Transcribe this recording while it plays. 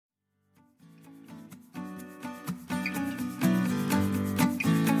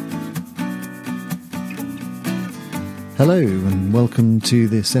Hello and welcome to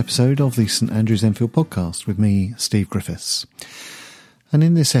this episode of the St Andrews Enfield podcast with me, Steve Griffiths. And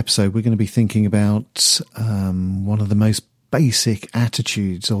in this episode we're going to be thinking about one of the most basic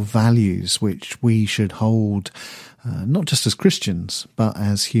attitudes or values which we should hold not just as Christians but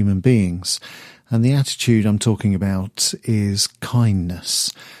as human beings. And the attitude I'm talking about is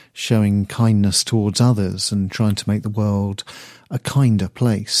kindness, showing kindness towards others and trying to make the world a kinder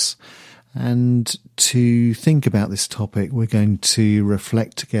place. And to think about this topic, we're going to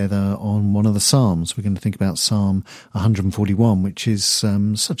reflect together on one of the Psalms. We're going to think about Psalm 141, which is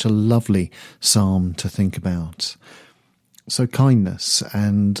such a lovely psalm to think about. So kindness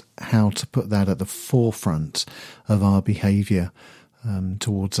and how to put that at the forefront of our behaviour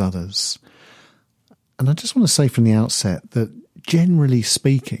towards others. And I just want to say from the outset that generally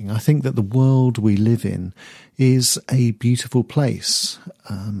speaking, I think that the world we live in is a beautiful place,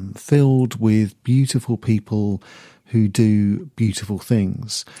 filled with beautiful people who do beautiful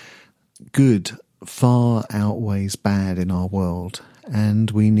things. Good far outweighs bad in our world,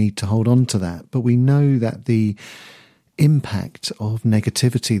 and we need to hold on to that. But we know that the impact of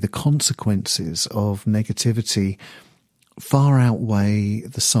negativity, the consequences of negativity, far outweigh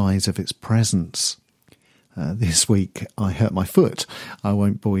the size of its presence. This week I hurt my foot. I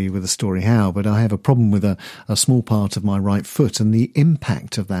won't bore you with the story how, but I have a problem with a small part of my right foot, and the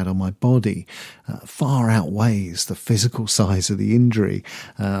impact of that on my body far outweighs the physical size of the injury.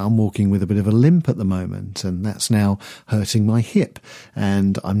 I'm walking with a bit of a limp at the moment, and that's now hurting my hip,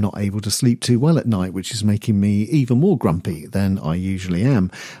 and I'm not able to sleep too well at night, which is making me even more grumpy than I usually am,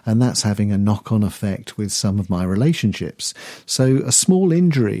 and that's having a knock-on effect with some of my relationships. So a small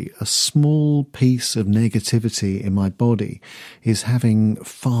injury, a small piece of negativity in my body is having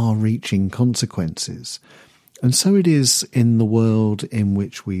far-reaching consequences. And so it is in the world in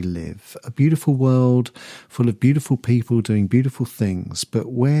which we live. A beautiful world full of beautiful people doing beautiful things,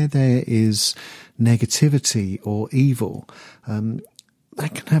 but where there is negativity or evil,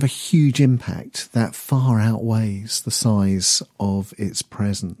 that can have a huge impact that far outweighs the size of its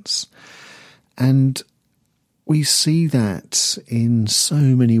presence. And we see that in so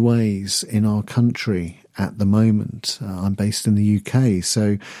many ways in our country at the moment. I'm based in the UK,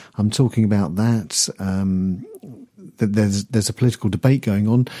 so I'm talking about that. There's a political debate going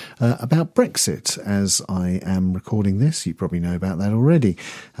on about Brexit as I am recording this. You probably know about that already.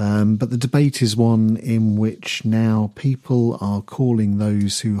 But the debate is one in which now people are calling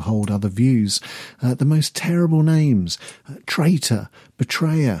those who hold other views the most terrible names: traitor,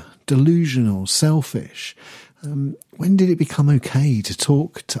 betrayer, delusional, selfish. When did it become okay to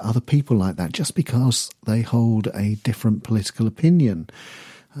talk to other people like that just because they hold a different political opinion?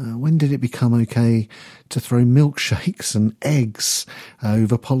 When did it become okay to throw milkshakes and eggs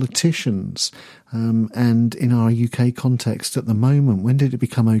over politicians? And in our UK context at the moment, when did it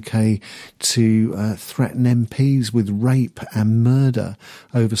become okay to threaten MPs with rape and murder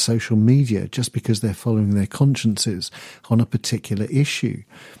over social media just because they're following their consciences on a particular issue?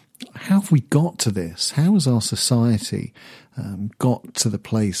 How have we got to this? How has our society got to the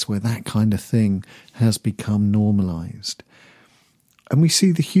place where that kind of thing has become normalised? And we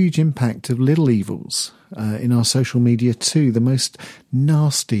see the huge impact of little evils in our social media too. The most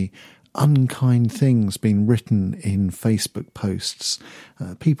nasty, unkind things being written in Facebook posts,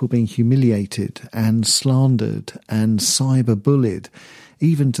 people being humiliated and slandered and cyberbullied,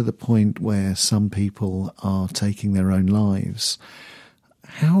 even to the point where some people are taking their own lives.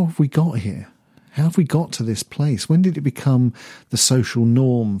 How have we got here? How have we got to this place? When did it become the social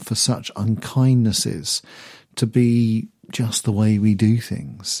norm for such unkindnesses to be just the way we do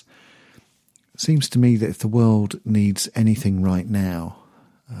things? It seems to me that if the world needs anything right now,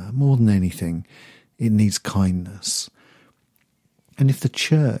 more than anything, it needs kindness. And if the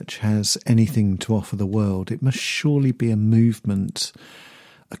church has anything to offer the world, it must surely be a movement,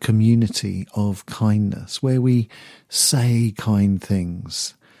 a community of kindness, where we say kind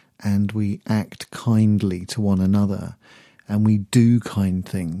things and we act kindly to one another and we do kind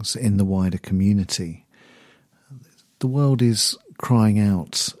things in the wider community. The world is crying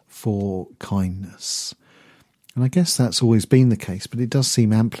out for kindness. And I guess that's always been the case, but it does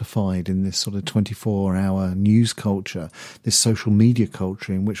seem amplified in this sort of 24-hour news culture, this social media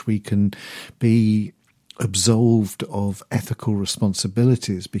culture in which we can be absolved of ethical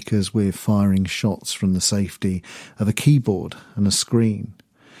responsibilities because we're firing shots from the safety of a keyboard and a screen.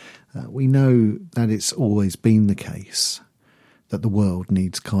 We know that it's always been the case that the world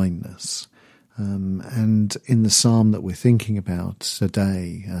needs kindness. And in the psalm that we're thinking about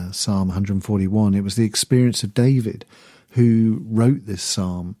today, Psalm 141, it was the experience of David who wrote this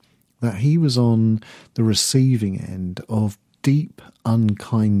psalm that he was on the receiving end of deep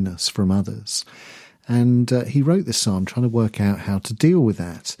unkindness from others. And he wrote this psalm trying to work out how to deal with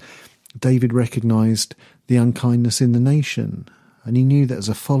that. David recognised the unkindness in the nation, and he knew that as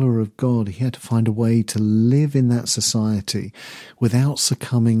a follower of God, he had to find a way to live in that society without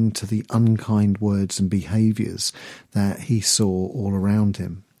succumbing to the unkind words and behaviours that he saw all around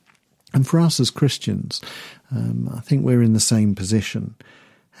him. And for us as Christians, I think we're in the same position.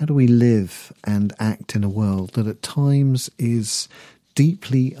 How do we live and act in a world that at times is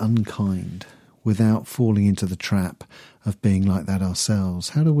deeply unkind without falling into the trap of being like that ourselves?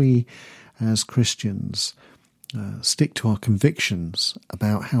 How do we, as Christians, stick to our convictions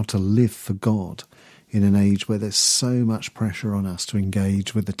about how to live for God in an age where there's so much pressure on us to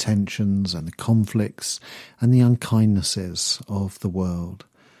engage with the tensions and the conflicts and the unkindnesses of the world?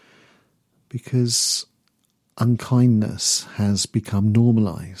 Because unkindness has become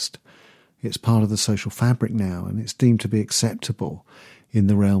normalised. It's part of the social fabric now, and it's deemed to be acceptable in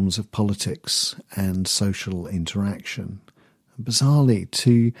the realms of politics and social interaction. And bizarrely,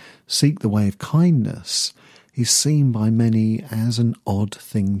 to seek the way of kindness is seen by many as an odd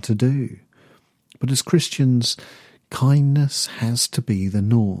thing to do. But as Christians, kindness has to be the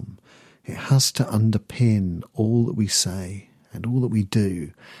norm. It has to underpin all that we say and all that we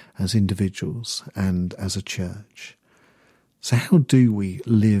do as individuals and as a church. So how do we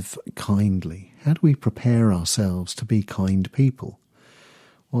live kindly? How do we prepare ourselves to be kind people?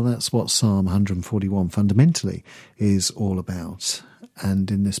 Well, that's what Psalm 141 fundamentally is all about.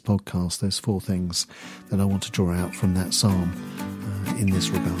 And in this podcast, there's 4 things that I want to draw out from that psalm in this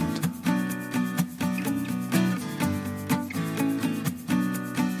regard.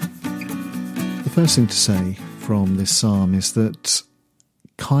 The first thing to say from this psalm is that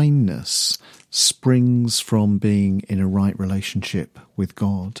kindness springs from being in a right relationship with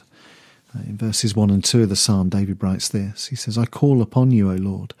God. In verses 1 and 2 of the psalm, David writes this. He says, "I call upon you, O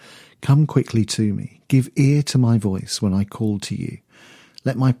Lord. Come quickly to me. Give ear to my voice when I call to you.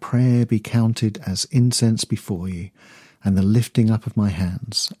 Let my prayer be counted as incense before you, and the lifting up of my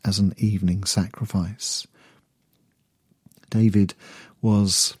hands as an evening sacrifice." David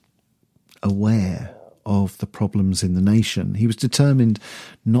was aware of the problems in the nation. He was determined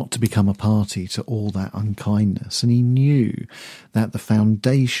not to become a party to all that unkindness, and he knew that the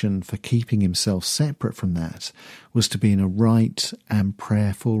foundation for keeping himself separate from that was to be in a right and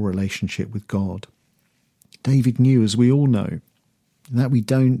prayerful relationship with God. David knew, as we all know, that we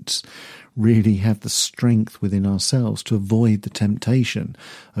don't really have the strength within ourselves to avoid the temptation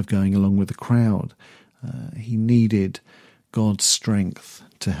of going along with the crowd. He needed God's strength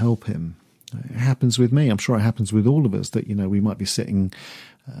to help him. It happens with me. I'm sure it happens with all of us that, we might be sitting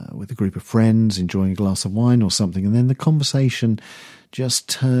with a group of friends enjoying a glass of wine or something, and then the conversation just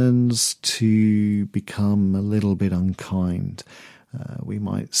turns to become a little bit unkind. We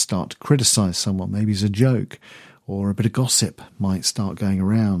might start to criticise someone, maybe as a joke, or a bit of gossip might start going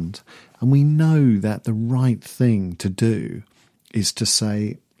around. And we know that the right thing to do is to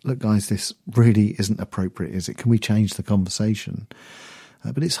say, look, guys, this really isn't appropriate, is it? Can we change the conversation?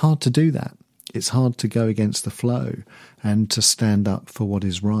 But it's hard to do that. It's hard to go against the flow and to stand up for what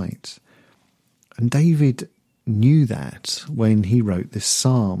is right. And David knew that when he wrote this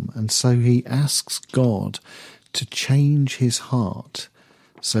psalm, and so he asks God to change his heart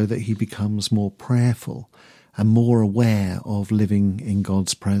so that he becomes more prayerful and more aware of living in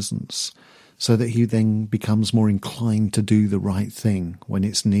God's presence, so that he then becomes more inclined to do the right thing when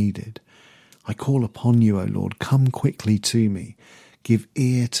it's needed. I call upon you, O Lord, come quickly to me. Give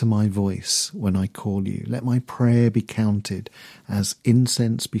ear to my voice when I call you. Let my prayer be counted as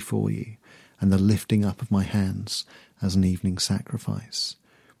incense before you, and the lifting up of my hands as an evening sacrifice.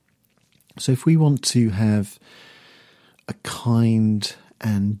 So if we want to have a kind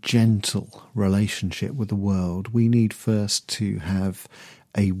and gentle relationship with the world, we need first to have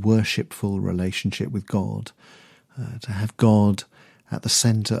a worshipful relationship with God, to have God at the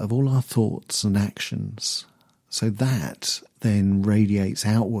centre of all our thoughts and actions. So that then radiates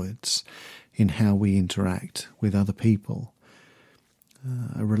outwards in how we interact with other people.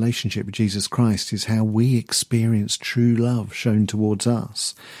 A relationship with Jesus Christ is how we experience true love shown towards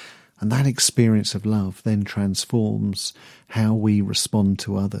us. And that experience of love then transforms how we respond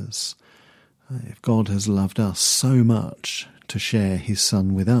to others. If God has loved us so much to share his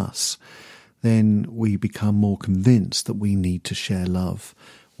Son with us, then we become more convinced that we need to share love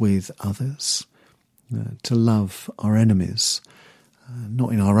with others. To love our enemies,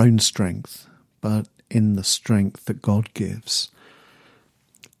 not in our own strength, but in the strength that God gives.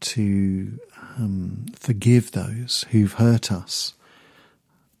 To forgive those who've hurt us,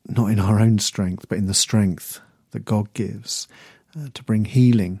 not in our own strength, but in the strength that God gives to bring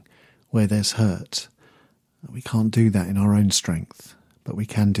healing where there's hurt. We can't do that in our own strength, but we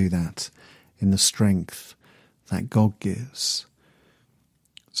can do that in the strength that God gives.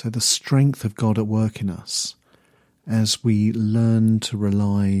 So the strength of God at work in us, as we learn to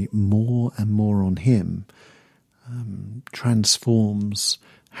rely more and more on Him, transforms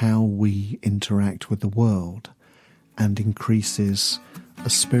how we interact with the world and increases a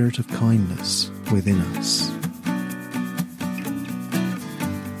spirit of kindness within us.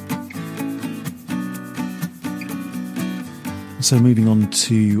 So moving on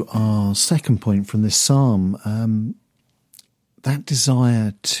to our second point from this psalm, that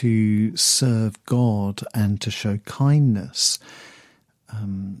desire to serve God and to show kindness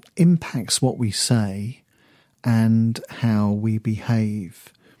impacts what we say and how we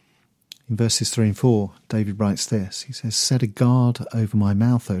behave. In verses 3 and 4, David writes this. He says, "Set a guard over my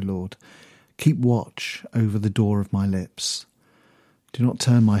mouth, O Lord. Keep watch over the door of my lips. Do not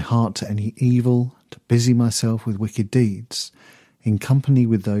turn my heart to any evil, to busy myself with wicked deeds, in company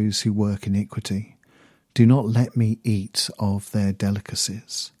with those who work iniquity. Do not let me eat of their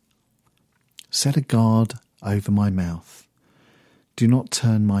delicacies. Set a guard over my mouth. Do not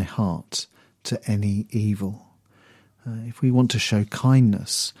turn my heart to any evil." If we want to show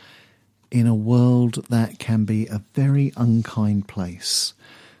kindness in a world that can be a very unkind place,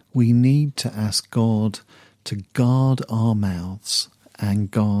 we need to ask God to guard our mouths and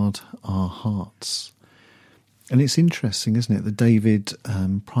guard our hearts. And it's interesting, isn't it, that David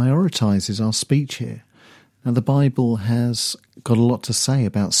prioritises our speech here. Now, the Bible has got a lot to say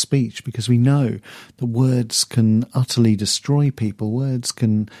about speech because we know that words can utterly destroy people. Words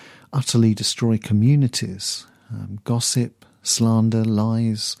can utterly destroy communities. Gossip, slander,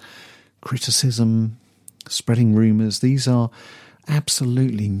 lies, criticism, spreading rumours. These are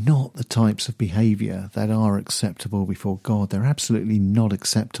absolutely not the types of behaviour that are acceptable before God. They're absolutely not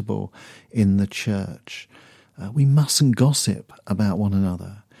acceptable in the church. We mustn't gossip about one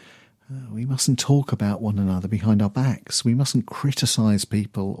another. We mustn't talk about one another behind our backs. We mustn't criticise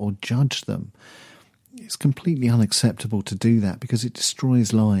people or judge them. It's completely unacceptable to do that because it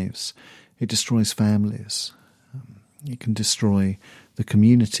destroys lives. It destroys families. It can destroy the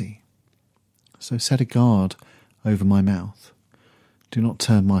community. So set a guard over my mouth. Do not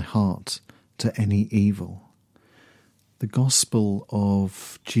turn my heart to any evil. The gospel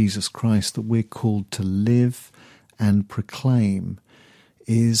of Jesus Christ that we're called to live and proclaim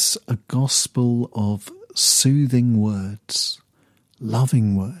is a gospel of soothing words,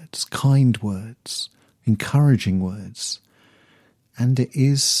 loving words, kind words, encouraging words. And it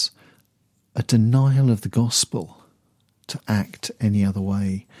is a denial of the gospel to act any other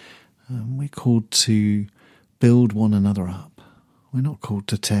way. We're called to build one another up. We're not called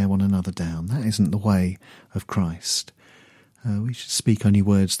to tear one another down. That isn't the way of Christ. We should speak only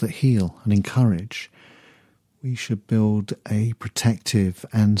words that heal and encourage. We should build a protective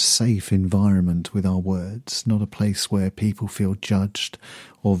and safe environment with our words, not a place where people feel judged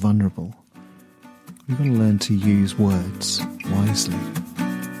or vulnerable. We've got to learn to use words wisely.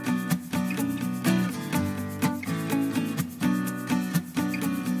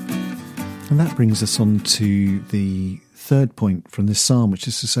 And that brings us on to the third point from this psalm, which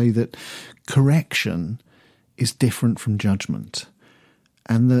is to say that correction is different from judgment,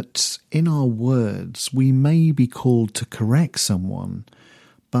 and that in our words we may be called to correct someone,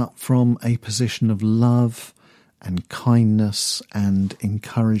 but from a position of love and kindness and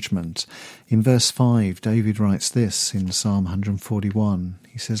encouragement. In verse 5, David writes this in Psalm 141.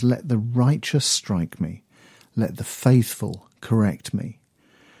 He says, "Let the righteous strike me, let the faithful correct me."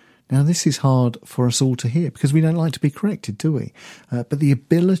 Now, this is hard for us all to hear because we don't like to be corrected, do we? But the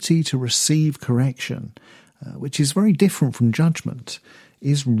ability to receive correction, which is very different from judgment,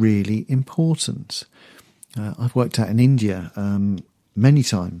 is really important. I've worked out in India many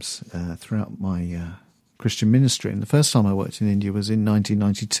times throughout my Christian ministry. And the first time I worked in India was in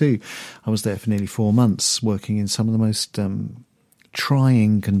 1992. I was there for nearly 4 months, working in some of the most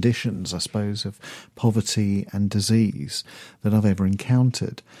trying conditions, I suppose, of poverty and disease that I've ever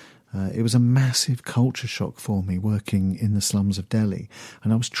encountered. It was a massive culture shock for me working in the slums of Delhi,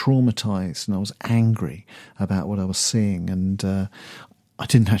 and I was traumatised and I was angry about what I was seeing, and I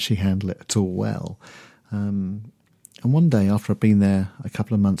didn't actually handle it at all well. And one day, after I'd been there a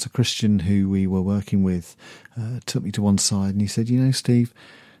couple of months, a Christian who we were working with took me to one side and he said, "You know, Steve,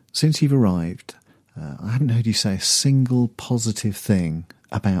 since you've arrived, I haven't heard you say a single positive thing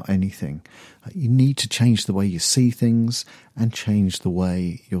about anything. You need to change the way you see things and change the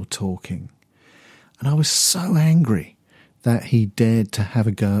way you're talking." And I was so angry that he dared to have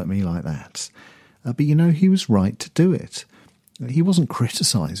a go at me like that. But he was right to do it. He wasn't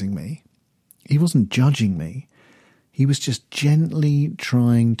criticising me. He wasn't judging me. He was just gently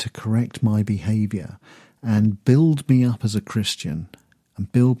trying to correct my behaviour and build me up as a Christian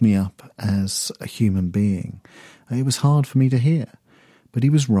and build me up as a human being. It was hard for me to hear, but he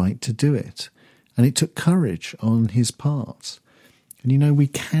was right to do it. And it took courage on his part. And we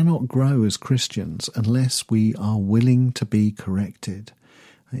cannot grow as Christians unless we are willing to be corrected.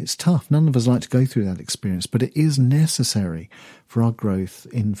 It's tough. None of us like to go through that experience, but it is necessary for our growth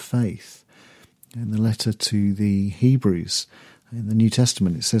in faith. In the letter to the Hebrews, in the New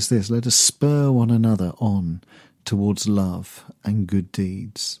Testament, it says this: "Let us spur one another on towards love and good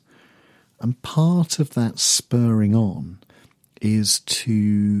deeds." And part of that spurring on is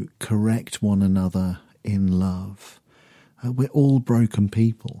to correct one another in love. We're all broken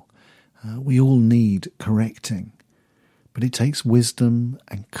people. We all need correcting. But it takes wisdom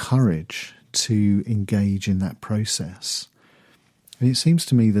and courage to engage in that process. And it seems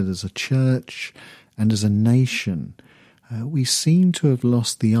to me that as a church and as a nation, we seem to have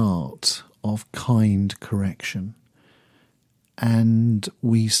lost the art of kind correction. And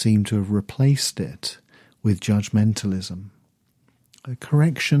we seem to have replaced it with judgmentalism. A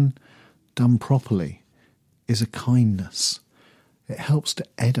correction done properly is a kindness. It helps to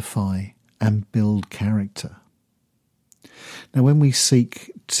edify and build character. Now, when we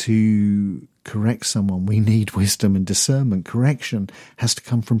seek to correct someone, we need wisdom and discernment. Correction has to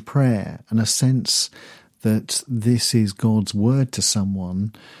come from prayer and a sense that this is God's word to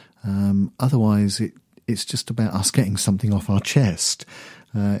someone. Otherwise, it's just about us getting something off our chest.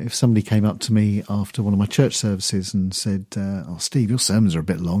 If somebody came up to me after one of my church services and said, "Oh, Steve, your sermons are a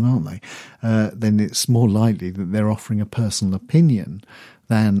bit long, aren't they?" Then it's more likely that they're offering a personal opinion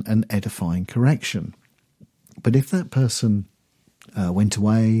than an edifying correction. But if that person went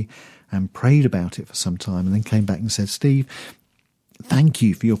away and prayed about it for some time and then came back and said, "Steve, thank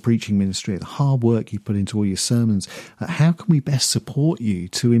you for your preaching ministry, the hard work you put into all your sermons. How can we best support you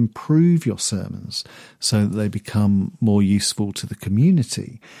to improve your sermons so that they become more useful to the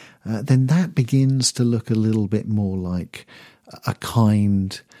community?" Then that begins to look a little bit more like a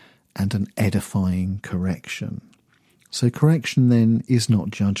kind and an edifying correction. So correction then is not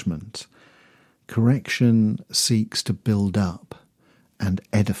judgment. Correction seeks to build up and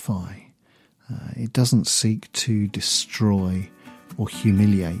edify. It doesn't seek to destroy or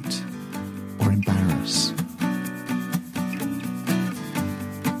humiliate or embarrass.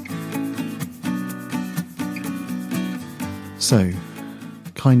 So,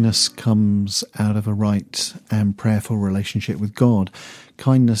 kindness comes out of a right and prayerful relationship with God.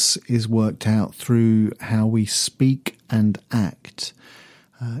 Kindness is worked out through how we speak and act.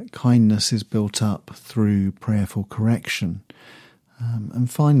 Kindness is built up through prayerful correction. And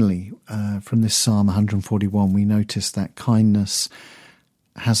finally, from this Psalm 141, we notice that kindness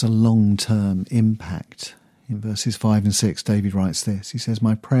has a long-term impact. In verses 5 and 6, David writes this. He says,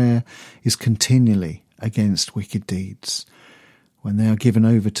 "My prayer is continually against wicked deeds. When they are given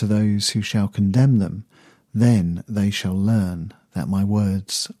over to those who shall condemn them, then they shall learn that my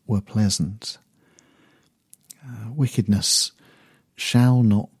words were pleasant." Wickedness shall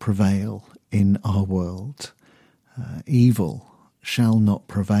not prevail in our world. Evil shall not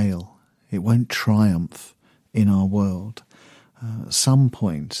prevail. It won't triumph in our world. At some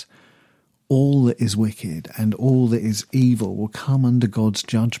point, all that is wicked and all that is evil will come under God's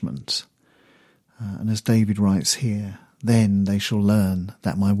judgment. And as David writes here, "Then they shall learn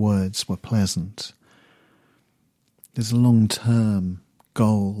that my words were pleasant." There's a long-term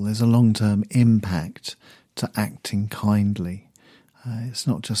goal, there's a long-term impact to acting kindly. It's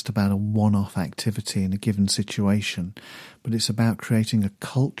not just about a one-off activity in a given situation, but it's about creating a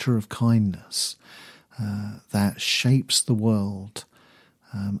culture of kindness that shapes the world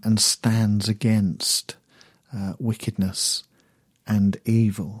and stands against wickedness and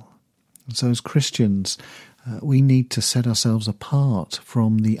evil. And so as Christians, we need to set ourselves apart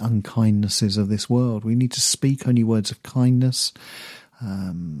from the unkindnesses of this world. We need to speak only words of kindness,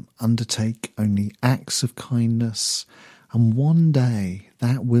 undertake only acts of kindness, and one day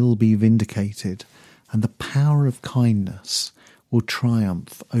that will be vindicated and the power of kindness will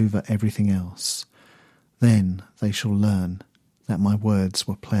triumph over everything else. Then they shall learn that my words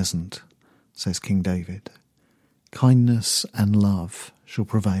were pleasant, says King David. Kindness and love shall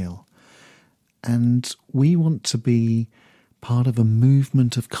prevail. And we want to be part of a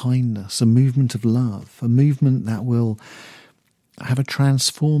movement of kindness, a movement of love, a movement that will have a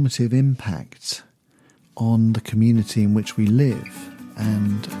transformative impact on the community in which we live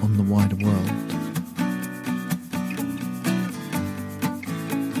and on the wider world.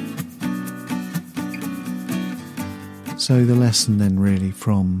 So the lesson then really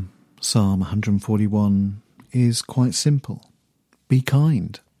from Psalm 141 is quite simple. Be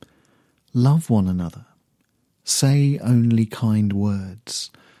kind. Love one another. Say only kind words.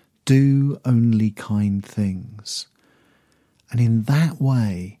 Do only kind things. And in that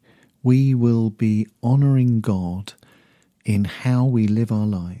way, we will be honouring God in how we live our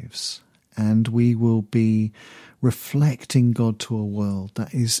lives. And we will be reflecting God to a world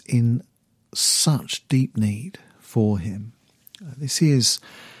that is in such deep need for him. This is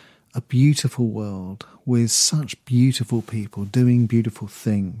a beautiful world with such beautiful people doing beautiful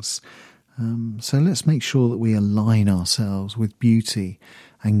things. So let's make sure that we align ourselves with beauty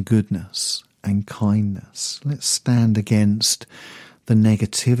and goodness and kindness. Let's stand against the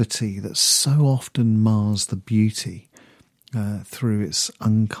negativity that so often mars the beauty through its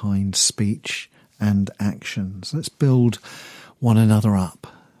unkind speech and actions. Let's build one another up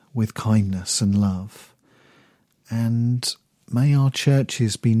with kindness and love. And may our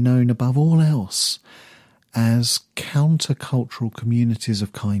churches be known above all else as countercultural communities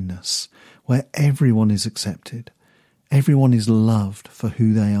of kindness, where everyone is accepted, everyone is loved for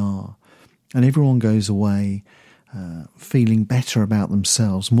who they are, and everyone goes away feeling better about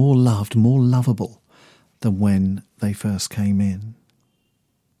themselves, more loved, more lovable than when they first came in.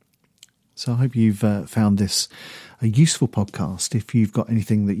 So I hope you've found this a useful podcast. If you've got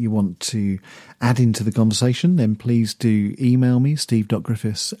anything that you want to add into the conversation, then please do email me,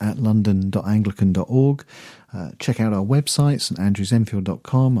 steve.griffiths@london.anglican.org. Check out our website,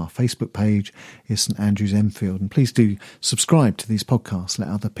 standrewsenfield.com. Our Facebook page is St Andrews Enfield. And please do subscribe to these podcasts. Let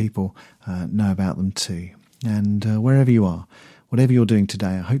other people know about them too. And wherever you are, whatever you're doing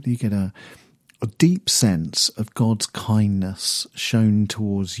today, I hope that you get a deep sense of God's kindness shown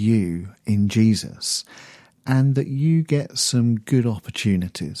towards you in Jesus, and that you get some good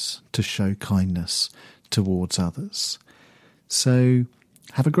opportunities to show kindness towards others. So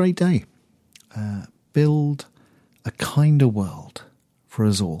have a great day. Build a kinder world for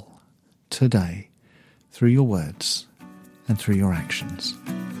us all today through your words and through your actions.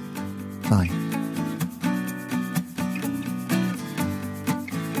 Bye.